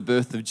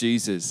Birth of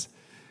Jesus.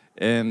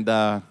 And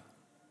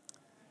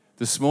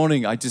this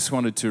morning I just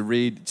wanted to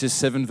read just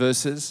 7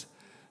 verses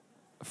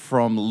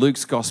from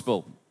Luke's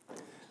Gospel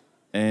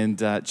and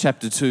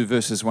chapter 2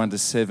 verses 1 to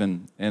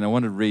 7. And I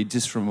want to read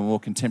just from a more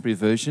contemporary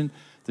version,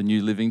 the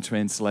New Living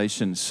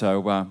Translation. So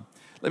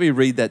let me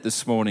read that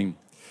this morning.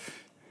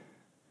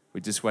 We're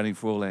just waiting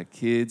for all our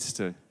kids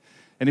to...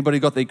 Anybody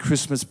got their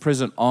Christmas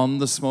present on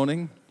this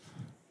morning?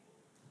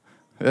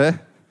 Yeah?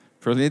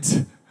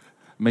 Brilliant.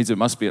 Means it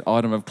must be an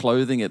item of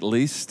clothing at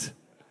least.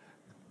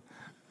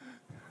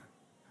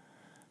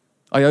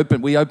 We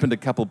opened a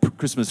couple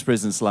Christmas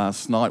presents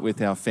last night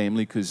with our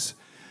family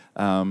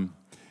and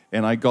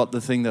I got the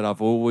thing that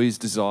I've always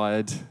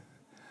desired,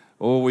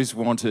 always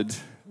wanted.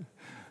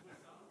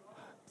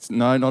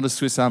 No, not a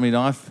Swiss Army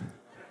knife.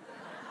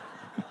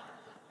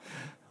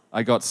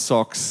 I got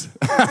socks.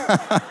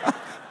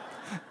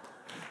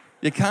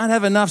 You can't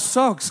have enough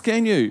socks,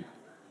 can you?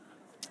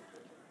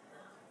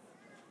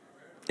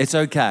 It's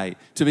okay.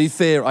 To be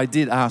fair, I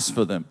did ask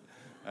for them.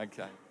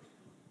 Okay. Are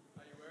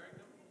you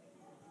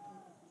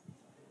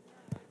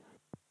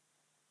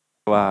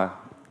wearing them?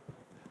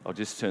 I'll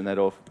just turn that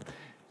off.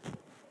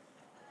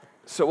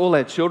 So all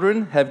our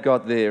children have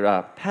got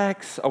their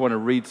packs. I want to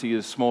read to you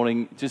this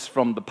morning just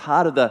from the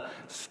part of the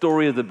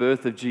story of the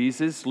birth of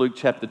Jesus, Luke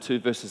chapter 2,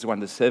 verses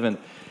 1 to 7.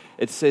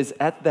 It says,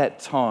 "At that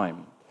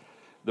time,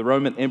 the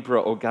Roman Emperor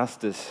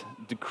Augustus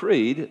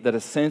decreed that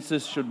a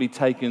census should be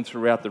taken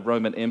throughout the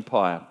Roman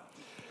Empire.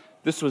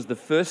 This was the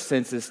first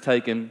census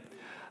taken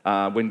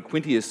when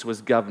Quintius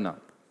was governor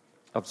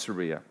of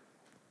Syria.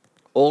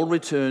 All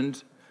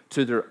returned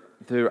to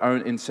their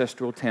own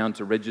ancestral town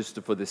to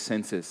register for the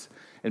census.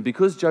 And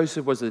because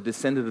Joseph was a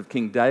descendant of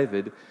King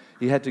David,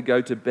 he had to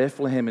go to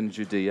Bethlehem in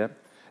Judea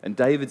and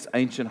David's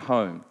ancient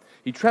home.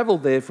 He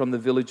traveled there from the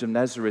village of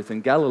Nazareth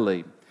in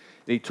Galilee.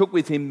 And he took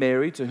with him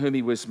Mary, to whom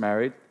he was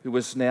married, who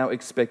was now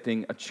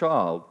expecting a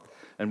child.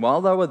 And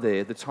while they were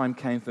there, the time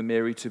came for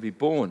Mary to be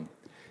born.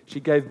 She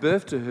gave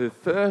birth to her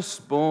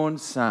firstborn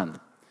son.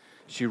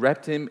 She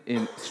wrapped him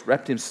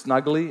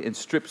snugly in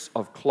strips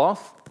of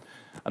cloth.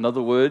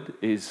 Another word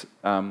is,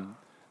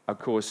 of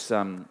course,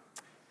 that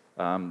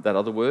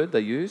other word they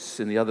use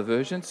in the other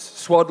versions,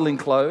 swaddling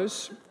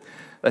clothes.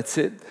 That's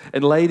it.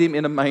 And laid him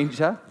in a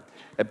manger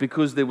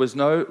because there was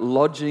no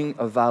lodging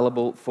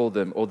available for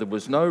them, or there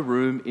was no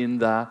room in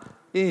the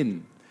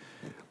inn.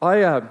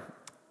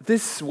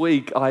 This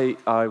week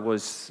I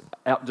was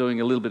out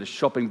doing a little bit of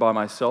shopping by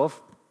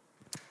myself,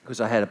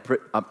 because I had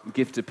a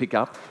gift to pick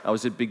up. I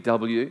was at Big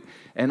W,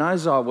 and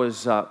as I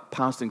was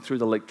passing through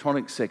the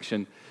electronics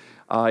section,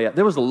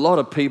 there was a lot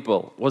of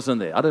people, wasn't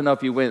there? I don't know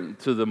if you went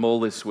to the mall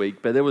this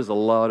week, but there was a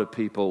lot of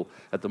people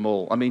at the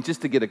mall. I mean,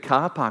 just to get a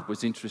car park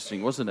was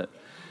interesting, wasn't it?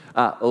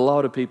 A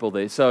lot of people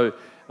there. So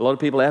a lot of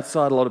people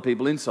outside, a lot of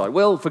people inside.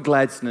 Well, for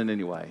Gladstone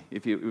anyway.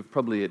 If you were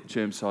probably at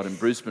Chermside in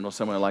Brisbane or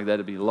somewhere like that,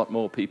 it'd be a lot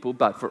more people.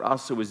 But for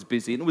us, it was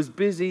busy. And it was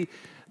busy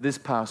this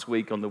past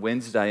week on the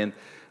Wednesday. And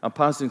I'm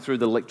passing through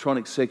the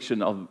electronics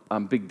section of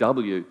Big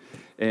W,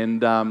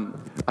 and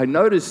I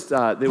noticed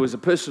there was a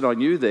person I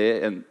knew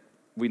there, and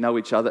we know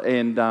each other,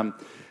 and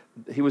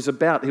he was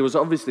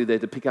obviously there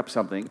to pick up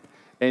something,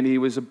 and he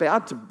was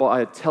about to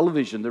buy a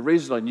television. The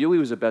reason I knew he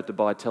was about to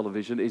buy a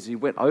television is he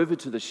went over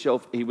to the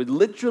shelf. He would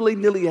literally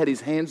nearly had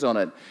his hands on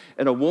it,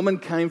 and a woman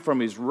came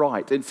from his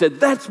right and said,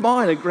 "That's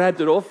mine," and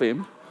grabbed it off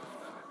him.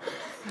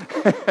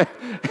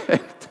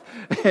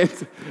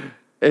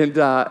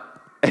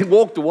 and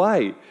walked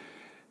away.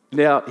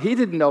 Now, he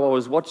didn't know I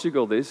was watching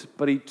all this,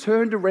 but he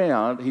turned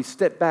around, he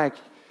stepped back,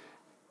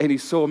 and he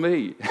saw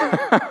me.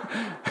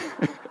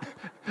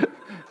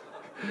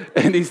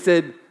 And he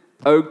said,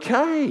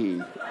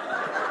 "Okay."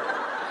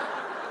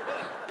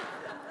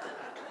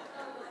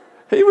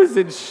 He was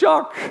in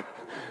shock.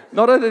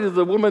 Not only did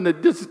the woman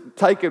had just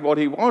taken what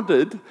he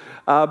wanted,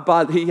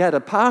 but he had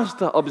a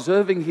pastor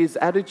observing his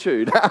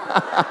attitude.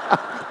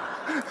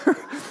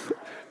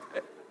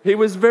 He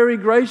was very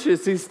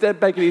gracious. He stepped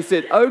back and he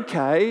said,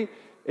 "Okay."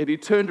 And he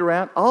turned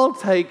around, "I'll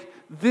take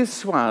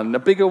this one, a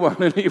bigger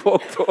one." And he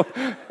walked off.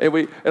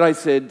 And I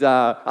said,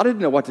 I didn't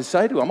know what to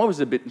say to him. I was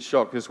a bit in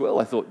shock as well.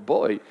 I thought,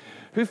 boy,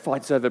 who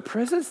fights over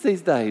presents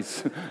these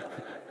days?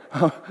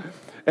 And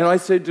I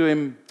said to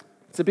him,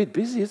 "It's a bit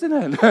busy, isn't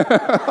it?"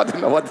 I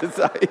didn't know what to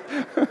say.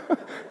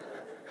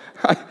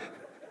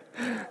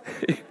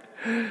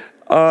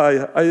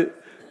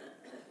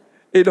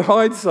 In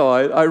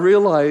hindsight, I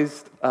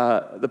realized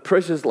the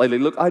precious lady,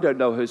 look, I don't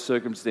know her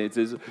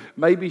circumstances.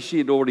 Maybe she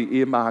had already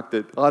earmarked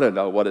it. I don't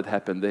know what had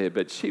happened there,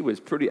 but she was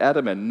pretty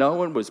adamant. No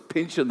one was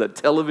pinching the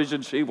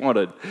television she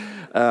wanted.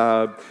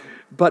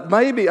 But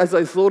maybe as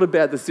I thought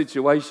about the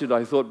situation,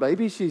 I thought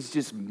maybe she's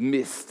just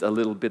missed a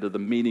little bit of the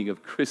meaning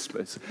of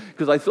Christmas.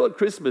 Because I thought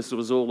Christmas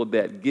was all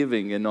about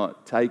giving and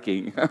not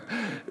taking.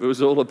 It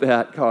was all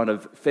about kind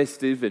of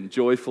festive and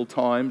joyful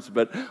times.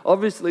 But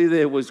obviously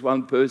there was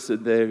one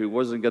person there who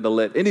wasn't going to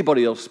let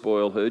anybody else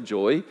spoil her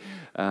joy.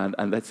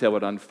 And that's how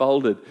it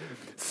unfolded.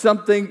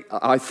 Something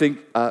I think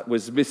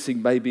was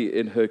missing maybe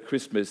in her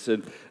Christmas.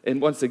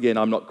 And once again,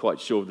 I'm not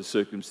quite sure of the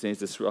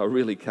circumstances, so I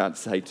really can't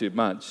say too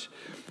much.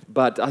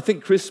 But I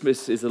think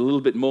Christmas is a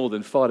little bit more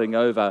than fighting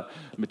over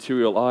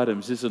material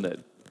items, isn't it?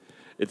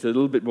 It's a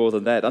little bit more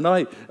than that. And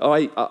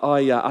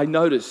I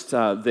noticed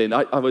then,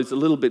 I was a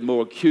little bit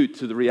more acute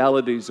to the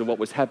realities of what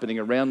was happening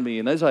around me.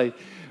 And as I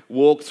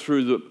walked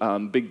through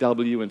the Big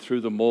W and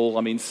through the mall,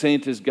 I mean,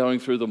 Santa's going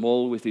through the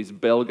mall with his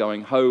bell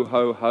going ho,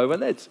 ho, ho.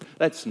 And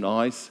that's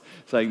nice,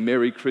 saying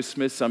Merry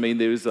Christmas. I mean,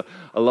 there was a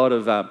lot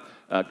of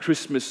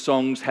Christmas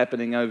songs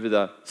happening over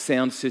the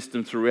sound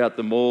system throughout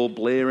the mall,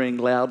 blaring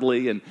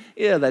loudly, and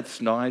yeah,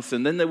 that's nice.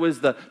 And then there was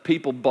the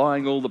people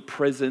buying all the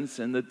presents,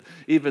 and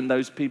even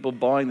those people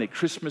buying their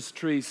Christmas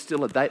trees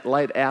still at that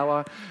late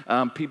hour,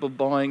 people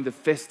buying the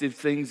festive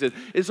things. And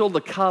it's all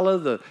the colour,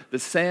 the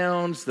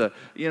sounds, the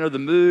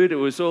mood. It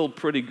was all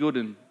pretty good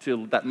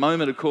until that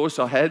moment, of course,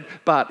 I had.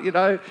 But,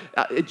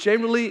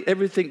 generally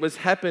everything was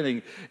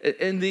happening.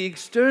 And the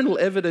external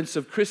evidence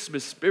of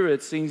Christmas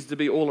spirit seems to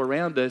be all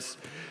around us.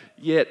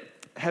 Yet,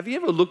 have you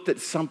ever looked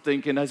at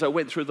something, and as I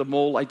went through the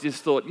mall, I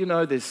just thought,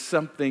 there's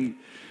something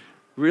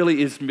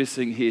really is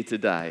missing here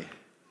today.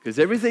 Because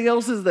everything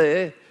else is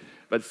there,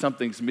 but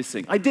something's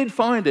missing. I did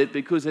find it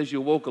because as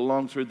you walk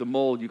along through the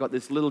mall, you've got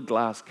this little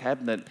glass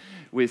cabinet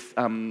with,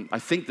 I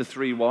think, the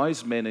three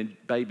wise men and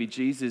baby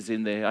Jesus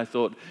in there. I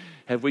thought,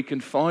 have we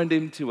confined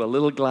him to a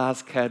little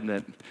glass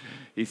cabinet?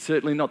 He's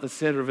certainly not the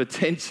center of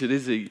attention,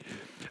 is he?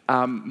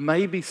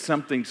 Maybe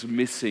something's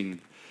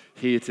missing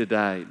here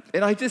today.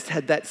 And I just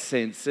had that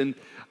sense. And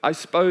I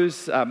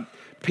suppose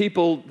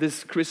people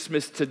this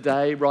Christmas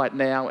today, right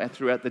now, and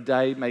throughout the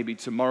day, maybe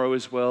tomorrow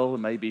as well,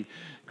 and maybe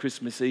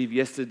Christmas Eve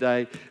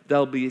yesterday,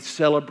 they'll be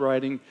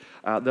celebrating,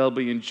 they'll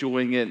be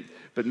enjoying it,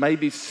 but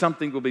maybe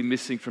something will be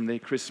missing from their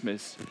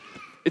Christmas.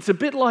 It's a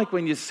bit like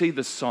when you see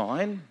the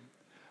sign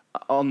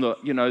on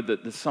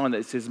the sign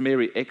that says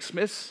Merry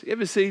Xmas. You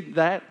ever see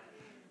that?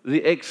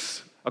 The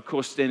X, of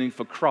course, standing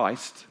for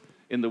Christ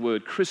in the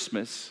word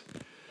Christmas.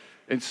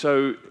 And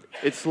so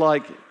it's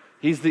like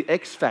he's the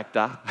X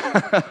factor,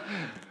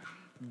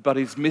 but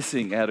he's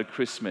missing out of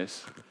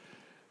Christmas.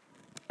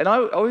 And I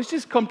was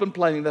just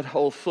contemplating that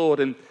whole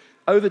thought. And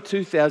over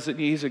 2,000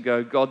 years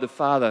ago, God the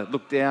Father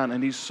looked down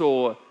and he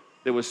saw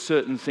there were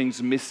certain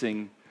things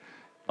missing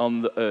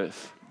on the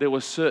earth. There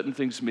were certain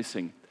things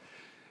missing.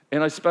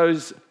 And I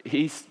suppose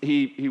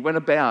he went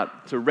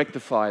about to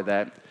rectify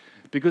that,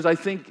 because I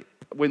think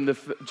when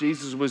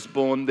Jesus was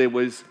born, there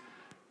was,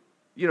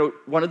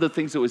 one of the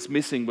things that was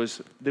missing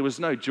was there was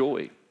no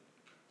joy.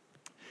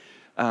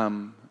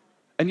 And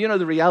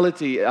the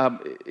reality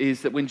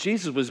is that when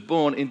Jesus was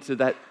born into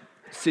that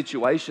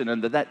situation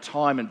and at that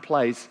time and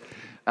place,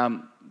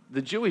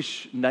 the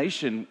Jewish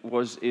nation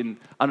was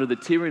under the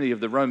tyranny of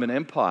the Roman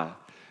Empire.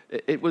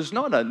 It was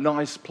not a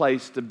nice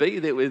place to be.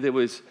 There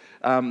was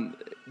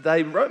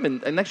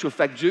in actual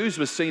fact, Jews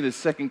were seen as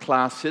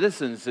second-class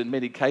citizens in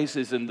many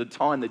cases in the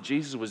time that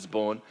Jesus was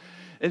born.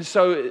 And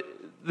so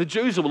the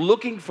Jews were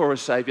looking for a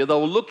savior. They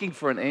were looking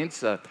for an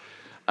answer.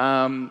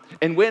 And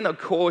when, of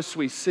course,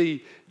 we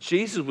see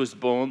Jesus was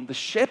born, the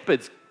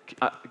shepherds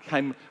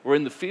were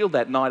in the field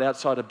that night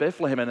outside of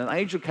Bethlehem, and an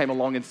angel came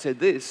along and said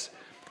this,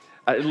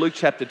 in Luke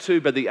chapter 2,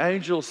 but the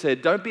angel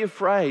said, don't be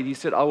afraid. He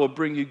said, I will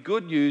bring you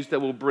good news that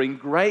will bring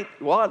great,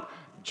 what?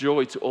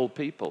 Joy to all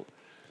people.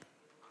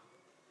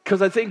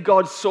 Because I think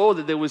God saw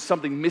that there was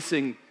something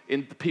missing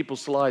in the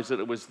people's lives, that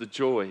it was the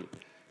joy,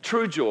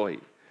 true joy.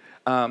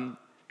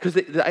 Because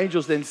the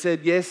angels then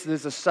said, yes,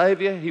 there's a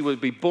Savior. He will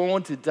be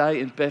born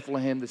today in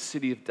Bethlehem, the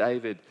city of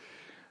David.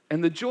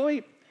 And the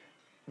joy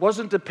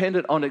wasn't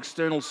dependent on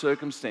external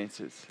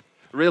circumstances.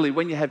 Really,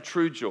 when you have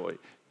true joy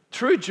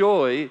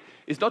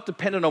is not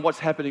dependent on what's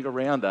happening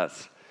around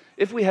us.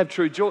 If we have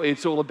true joy,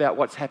 it's all about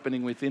what's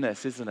happening within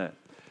us, isn't it?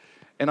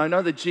 And I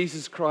know that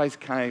Jesus Christ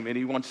came and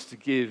he wants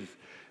to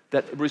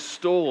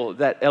restore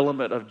that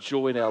element of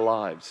joy in our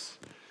lives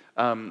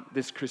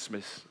this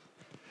Christmas.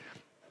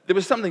 There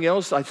was something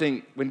else, I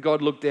think, when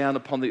God looked down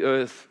upon the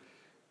earth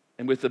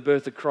and with the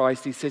birth of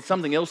Christ, he said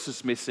something else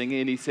is missing,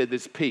 and he said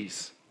there's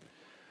peace.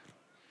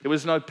 There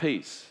was no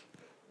peace.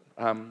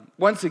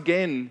 Once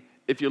again,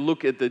 if you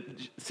look at the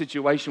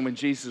situation when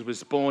Jesus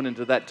was born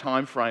into that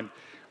time frame,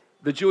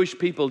 the Jewish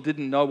people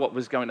didn't know what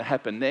was going to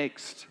happen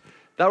next.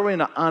 They were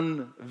in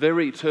a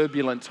very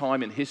turbulent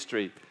time in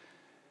history.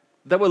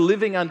 They were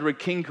living under a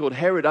king called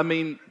Herod. I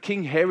mean,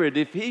 King Herod,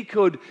 if he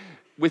could,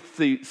 with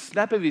the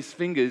snap of his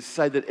fingers,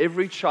 say that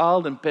every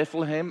child in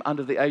Bethlehem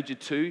under the age of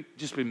 2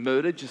 just be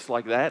murdered just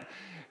like that,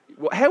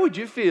 how would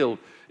you feel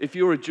if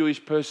you were a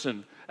Jewish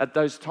person at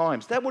those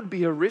times. That would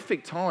be a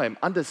horrific time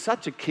under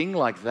such a king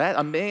like that,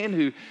 a man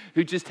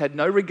who just had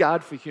no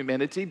regard for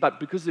humanity, but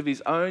because of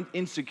his own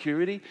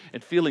insecurity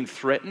and feeling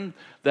threatened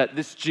that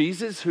this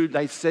Jesus, who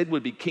they said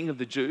would be king of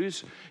the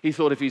Jews, he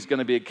thought if he's going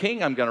to be a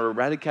king, I'm going to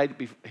eradicate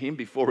him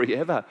before he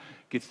ever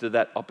gets to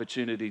that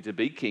opportunity to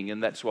be king.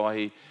 And that's why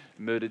he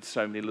murdered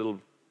so many little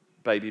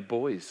baby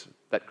boys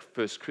that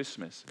first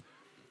Christmas.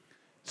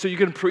 So you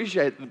can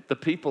appreciate the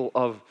people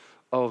of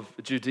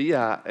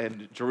Judea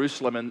and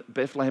Jerusalem and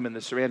Bethlehem and the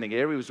surrounding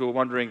areas were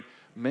wondering,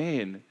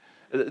 man,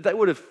 they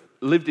would have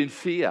lived in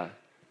fear.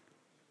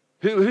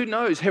 Who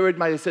knows? Herod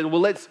may have said,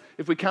 well,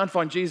 if we can't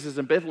find Jesus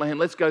in Bethlehem,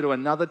 let's go to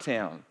another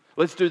town.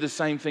 Let's do the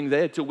same thing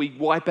there till we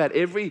wipe out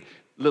every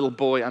little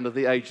boy under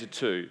the age of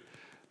 2.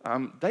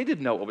 They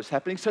didn't know what was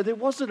happening, so there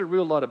wasn't a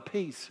real lot of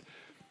peace.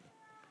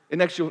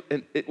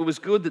 It was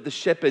good that the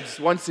shepherds,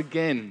 once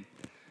again,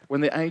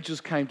 when the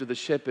angels came to the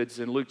shepherds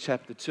in Luke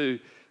chapter 2,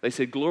 they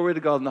said, glory to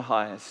God in the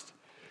highest,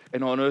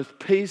 and on earth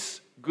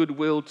peace,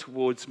 goodwill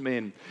towards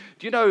men.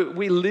 Do you know,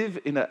 we live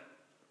in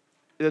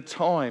a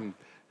time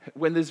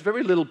when there's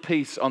very little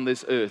peace on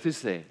this earth,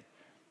 is there?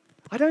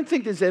 I don't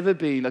think there's ever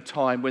been a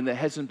time when there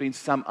hasn't been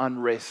some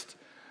unrest,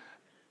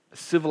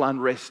 civil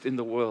unrest in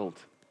the world.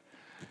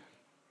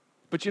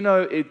 But you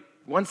know,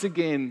 once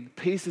again,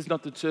 peace is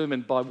not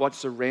determined by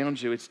what's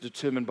around you, it's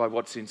determined by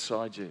what's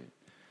inside you.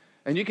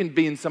 And you can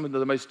be in some of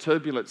the most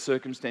turbulent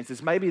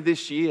circumstances. Maybe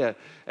this year,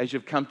 as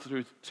you've come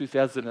through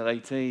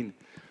 2018,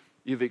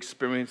 you've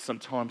experienced some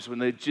times when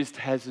there just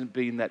hasn't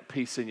been that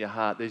peace in your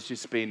heart. There's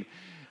just been,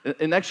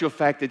 in actual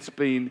fact, it's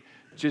been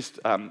just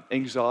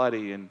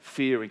anxiety and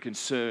fear and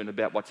concern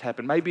about what's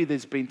happened. Maybe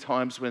there's been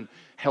times when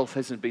health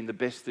hasn't been the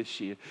best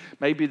this year.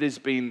 Maybe there's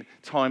been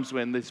times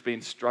when there's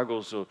been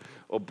struggles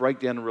or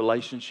breakdown in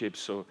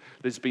relationships, or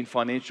there's been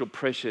financial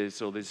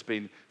pressures, or there's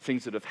been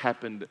things that have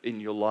happened in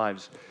your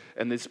lives.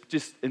 And there's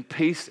just, and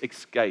peace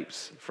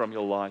escapes from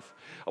your life.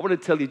 I want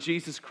to tell you,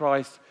 Jesus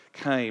Christ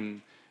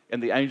came,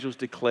 and the angels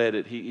declared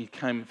it. He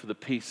came for the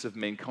peace of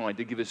mankind,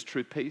 to give us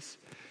true peace.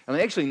 And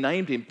they actually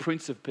named him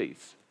Prince of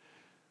Peace.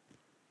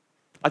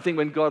 I think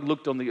when God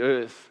looked on the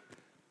earth,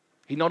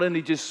 he not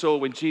only just saw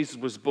when Jesus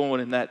was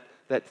born in that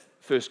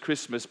first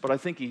Christmas, but I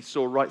think he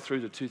saw right through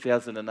to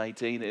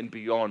 2018 and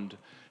beyond,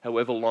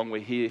 however long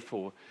we're here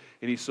for.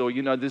 And he saw,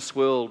 you know, this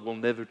world will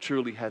never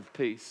truly have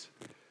peace.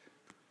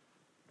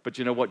 But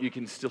you know what? You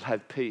can still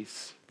have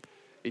peace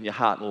in your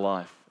heart and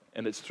life.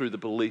 And it's through the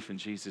belief in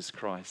Jesus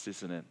Christ,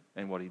 isn't it?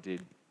 And what he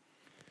did.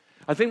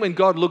 I think when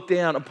God looked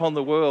down upon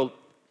the world,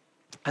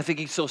 I think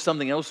he saw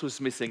something else was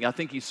missing. I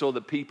think he saw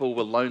that people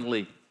were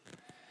lonely.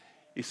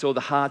 He saw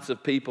the hearts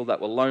of people that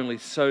were lonely.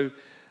 So,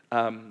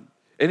 and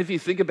if you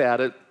think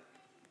about it,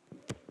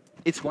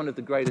 it's one of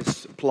the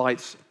greatest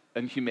plights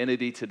in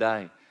humanity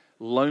today.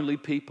 Lonely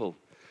people.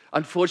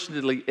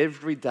 Unfortunately,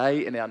 every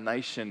day in our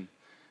nation,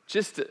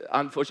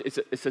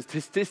 unfortunately, it's a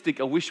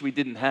statistic I wish we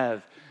didn't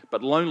have,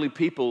 but lonely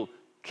people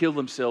kill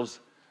themselves.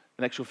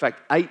 In actual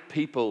fact, 8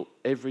 people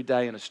every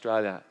day in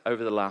Australia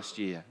over the last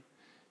year.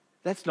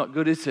 That's not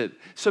good, is it?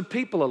 So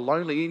people are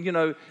lonely, and you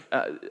know,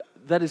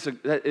 that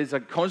is a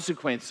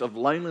consequence of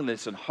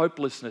loneliness and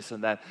hopelessness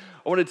and that.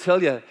 I want to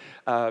tell you,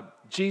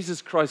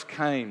 Jesus Christ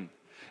came,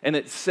 and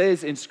it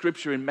says in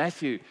Scripture in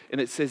Matthew, and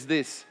it says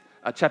this,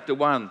 chapter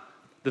 1,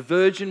 the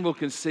virgin will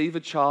conceive a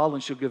child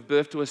and she'll give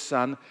birth to a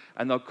son,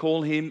 and they'll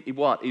call him,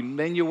 what?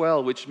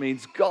 Emmanuel, which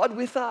means God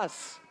with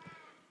us.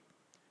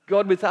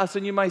 God with us.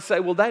 And you may say,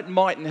 well, that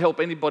mightn't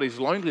help anybody's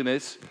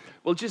loneliness.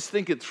 Well, just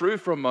think it through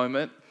for a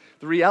moment.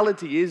 The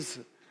reality is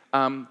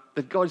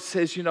that God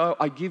says, you know,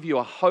 I give you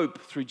a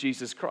hope through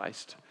Jesus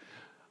Christ.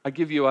 I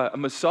give you a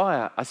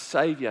Messiah, a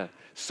Savior,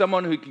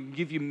 someone who can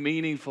give you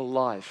meaningful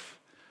life,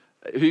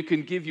 who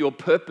can give you a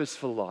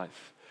purposeful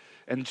life.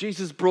 And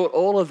Jesus brought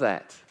all of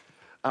that.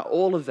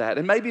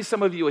 And maybe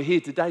some of you are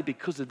here today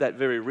because of that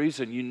very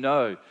reason. You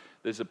know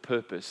there's a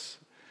purpose.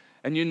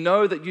 And you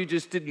know that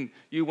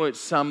you weren't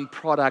some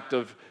product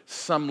of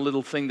some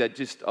little thing that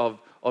just of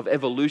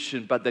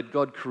evolution, but that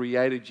God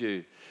created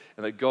you.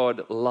 And that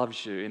God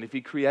loves you. And if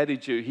he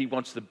created you, he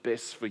wants the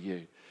best for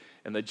you.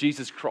 And that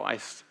Jesus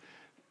Christ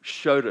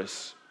showed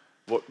us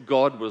what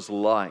God was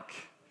like.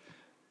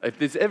 If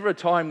there's ever a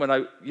time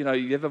when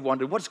you ever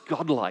wondered, what's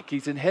God like?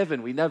 He's in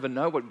heaven. We never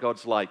know what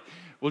God's like.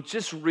 Well,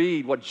 just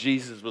read what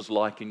Jesus was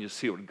like and you'll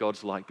see what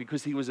God's like.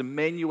 Because he was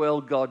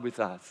Emmanuel, God with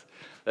us,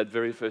 that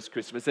very first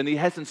Christmas. And he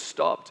hasn't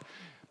stopped.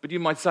 But you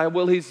might say,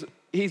 well, he's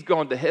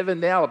gone to heaven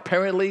now,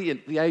 apparently,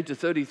 at the age of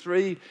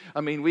 33.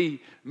 I mean,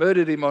 we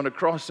murdered him on a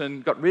cross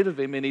and got rid of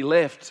him, and he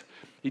left.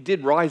 He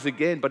did rise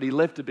again, but he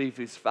left to be with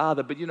his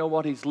Father. But you know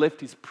what? He's left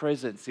his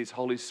presence, his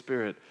Holy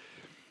Spirit.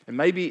 And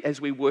maybe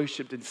as we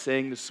worshipped and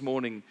sang this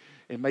morning,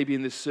 and maybe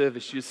in this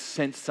service, you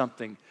sense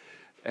something.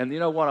 And you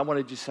know what? I want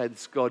to just say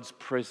it's God's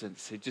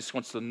presence. He just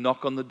wants to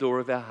knock on the door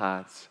of our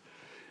hearts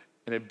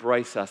and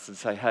embrace us and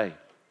say, hey,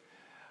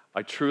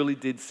 I truly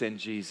did send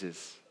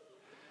Jesus.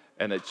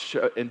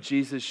 And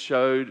Jesus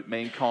showed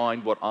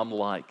mankind what I'm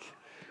like,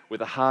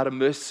 with a heart of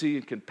mercy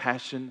and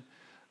compassion,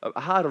 a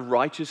heart of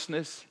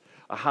righteousness,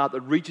 a heart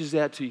that reaches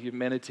out to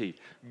humanity.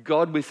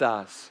 God with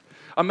us.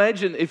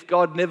 Imagine if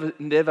God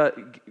never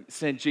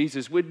sent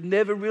Jesus, we'd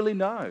never really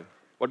know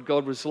what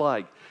God was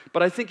like.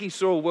 But I think he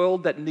saw a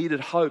world that needed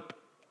hope,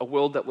 a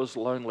world that was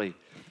lonely,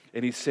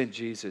 and he sent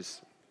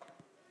Jesus.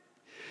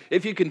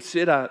 If you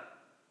consider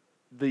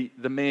the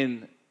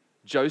man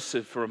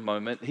Joseph for a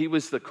moment, he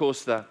was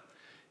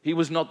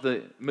not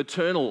the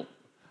maternal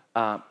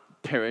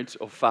parent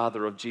or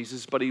father of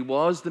Jesus, but he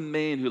was the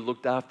man who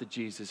looked after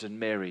Jesus and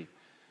Mary.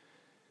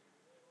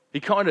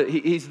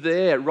 He's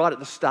there right at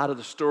the start of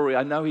the story.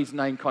 I know his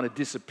name kind of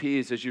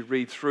disappears as you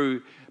read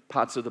through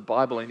parts of the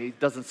Bible, and he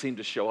doesn't seem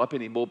to show up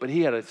anymore, but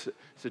he had a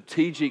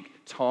strategic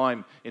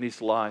time in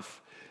his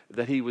life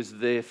that he was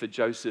there for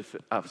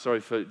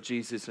for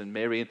Jesus and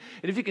Mary. And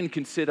if you can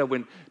consider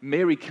when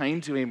Mary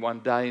came to him one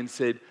day and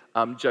said,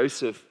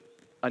 Joseph,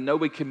 I know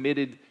we're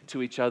committed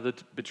to each other,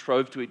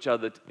 betrothed to each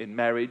other in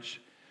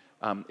marriage.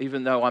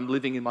 Even though I'm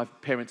living in my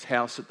parents'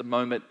 house at the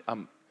moment,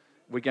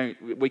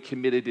 we're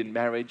committed in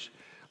marriage.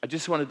 I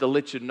just wanted to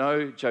let you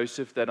know,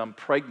 Joseph, that I'm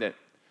pregnant.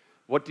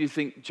 What do you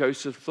think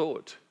Joseph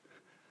thought?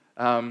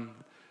 Right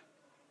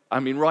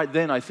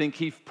then, I think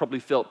he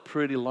probably felt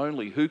pretty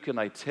lonely. Who can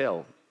I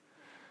tell?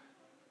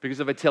 Because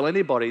if I tell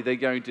anybody, they're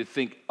going to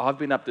think I've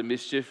been up to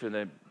mischief,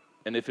 and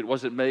if it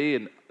wasn't me,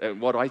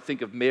 and what I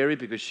think of Mary,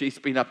 because she's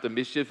been up to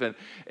mischief,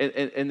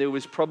 and there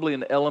was probably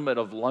an element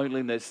of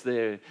loneliness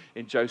there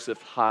in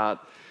Joseph's heart,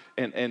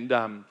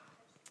 and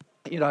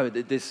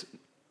this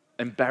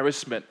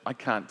embarrassment. I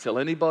can't tell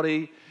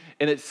anybody,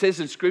 and it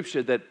says in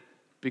Scripture that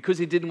because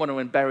he didn't want to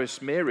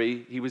embarrass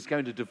Mary, he was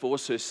going to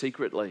divorce her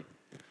secretly.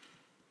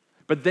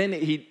 But then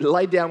he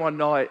lay down one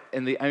night,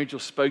 and the angel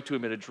spoke to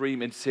him in a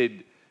dream and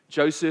said,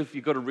 Joseph,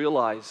 you've got to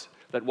realize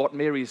that what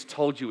Mary has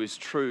told you is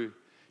true.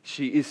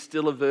 She is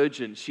still a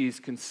virgin. She is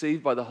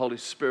conceived by the Holy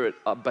Spirit,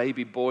 a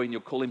baby boy, and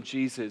you'll call him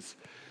Jesus,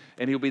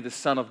 and he'll be the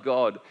Son of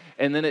God.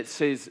 And then it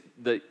says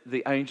that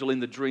the angel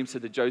in the dream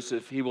said to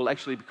Joseph, he will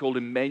actually be called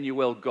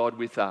Emmanuel, God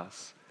with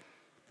us.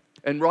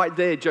 And right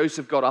there,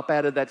 Joseph got up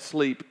out of that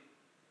sleep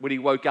when he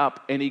woke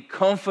up, and he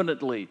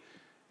confidently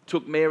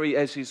took Mary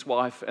as his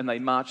wife, and they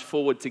marched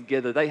forward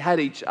together. They had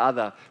each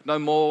other. No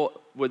more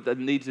would they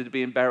need to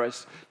be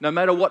embarrassed, no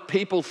matter what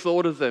people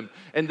thought of them.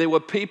 And there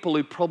were people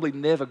who probably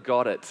never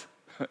got it.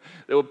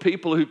 There were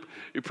people who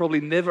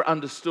probably never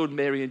understood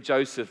Mary and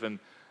Joseph, and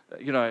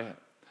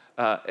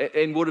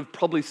and would have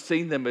probably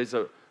seen them as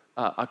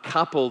a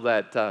couple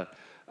that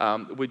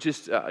were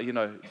just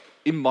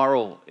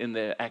immoral in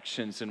their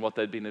actions and what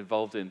they'd been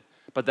involved in.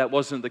 But that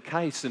wasn't the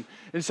case, and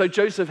so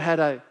Joseph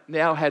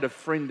now had a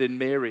friend in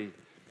Mary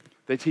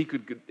that he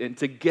could, and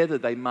together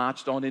they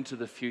marched on into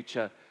the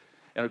future.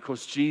 And of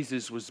course,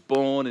 Jesus was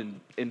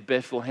born in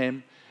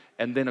Bethlehem,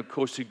 and then of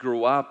course he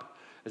grew up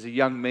as a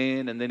young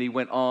man, and then he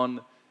went on,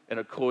 and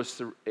of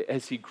course,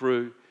 as he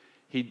grew,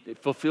 he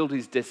fulfilled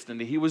his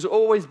destiny. He was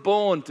always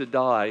born to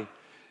die,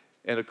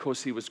 and of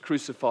course, he was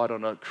crucified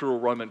on a cruel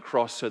Roman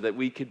cross so that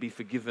we could be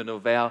forgiven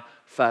of our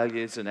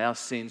failures and our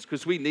sins,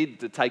 because we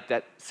needed to take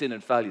that sin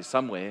and failure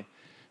somewhere.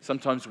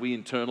 Sometimes we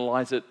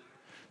internalize it.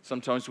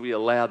 Sometimes we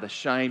allow the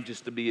shame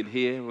just to be in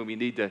here when we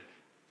need to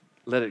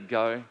let it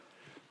go.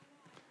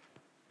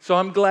 So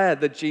I'm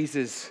glad that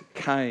Jesus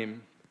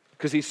came,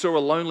 because he saw a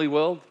lonely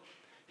world.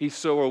 He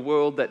saw a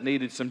world that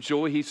needed some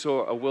joy. He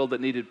saw a world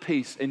that needed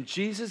peace. And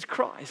Jesus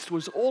Christ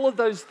was all of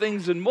those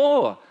things and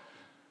more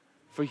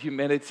for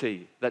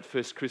humanity that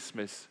first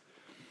Christmas.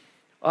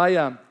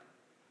 We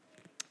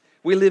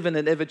live in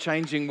an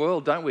ever-changing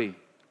world, don't we?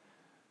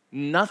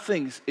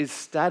 Nothing is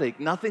static.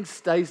 Nothing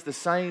stays the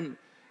same.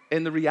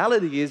 And the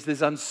reality is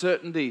there's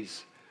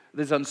uncertainties.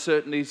 There's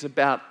uncertainties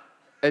about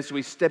as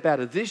we step out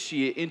of this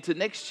year into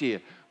next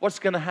year. What's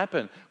going to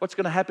happen? What's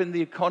going to happen in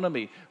the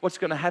economy? What's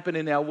going to happen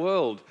in our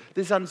world?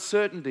 There's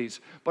uncertainties.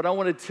 But I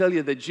want to tell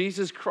you that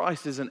Jesus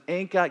Christ is an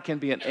anchor, can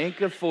be an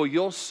anchor for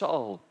your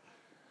soul.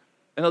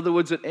 In other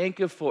words, an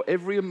anchor for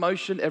every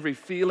emotion, every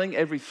feeling,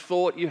 every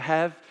thought you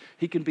have.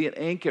 He can be an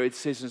anchor, it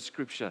says in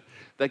Scripture,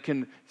 that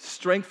can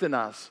strengthen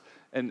us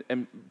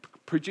and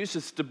produce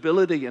a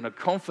stability and a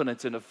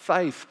confidence and a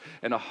faith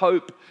and a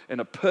hope and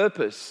a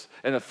purpose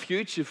and a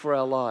future for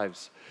our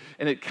lives.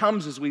 And it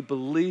comes as we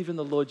believe in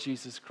the Lord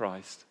Jesus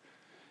Christ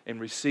and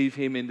receive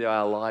him into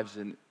our lives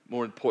and,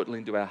 more importantly,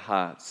 into our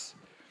hearts.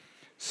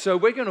 So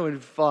we're going to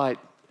invite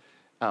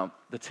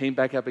the team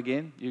back up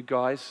again. You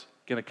guys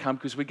are going to come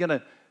because we're going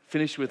to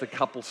finish with a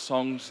couple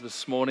songs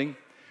this morning.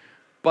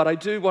 But I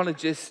do want to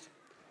just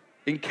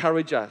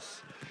encourage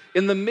us.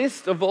 In the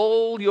midst of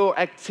all your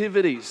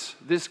activities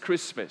this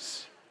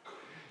Christmas,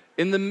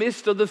 in the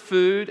midst of the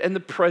food and the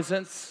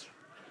presents,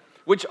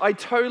 which I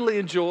totally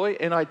enjoy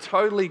and I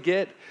totally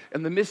get,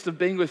 in the midst of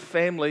being with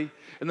family,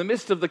 in the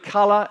midst of the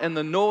color and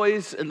the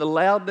noise and the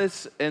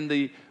loudness and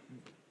the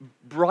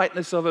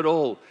brightness of it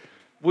all,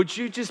 would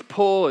you just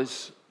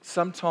pause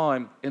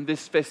sometime in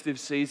this festive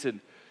season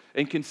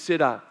and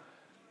consider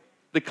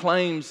the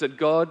claims that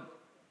God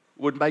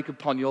would make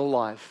upon your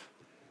life?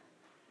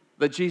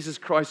 That Jesus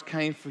Christ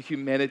came for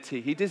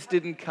humanity. He just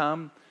didn't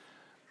come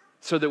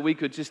so that we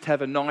could just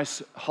have a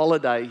nice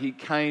holiday. He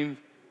came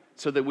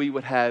so that we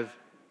would have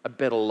a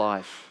better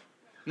life.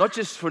 Not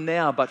just for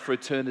now, but for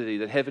eternity,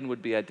 that heaven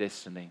would be our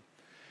destiny.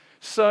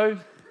 So,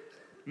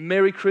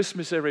 Merry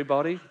Christmas,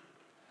 everybody.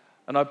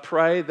 And I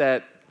pray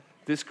that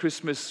this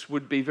Christmas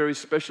would be very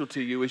special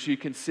to you as you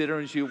consider,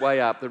 as you weigh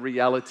up the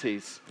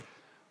realities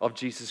of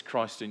Jesus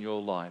Christ in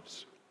your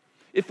lives.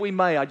 If we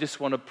may, I just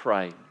want to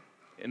pray.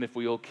 And if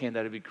we all can,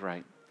 that would be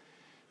great.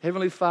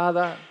 Heavenly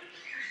Father,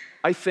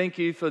 I thank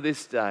you for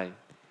this day.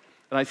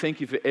 And I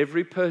thank you for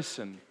every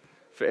person,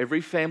 for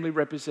every family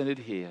represented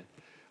here.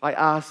 I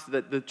ask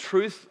that the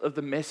truth of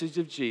the message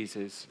of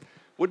Jesus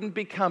wouldn't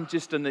become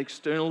just an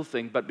external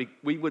thing, but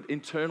we would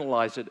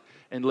internalize it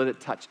and let it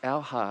touch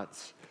our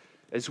hearts,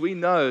 as we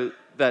know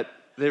that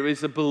there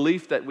is a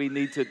belief that we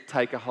need to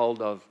take a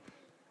hold of,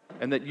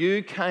 and that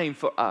you came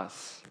for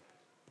us.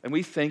 And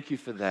we thank you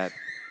for that.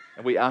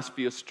 And we ask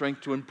for your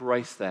strength to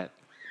embrace that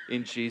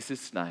in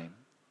Jesus' name.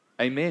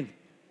 Amen.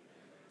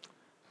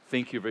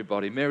 Thank you,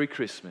 everybody. Merry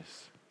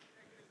Christmas.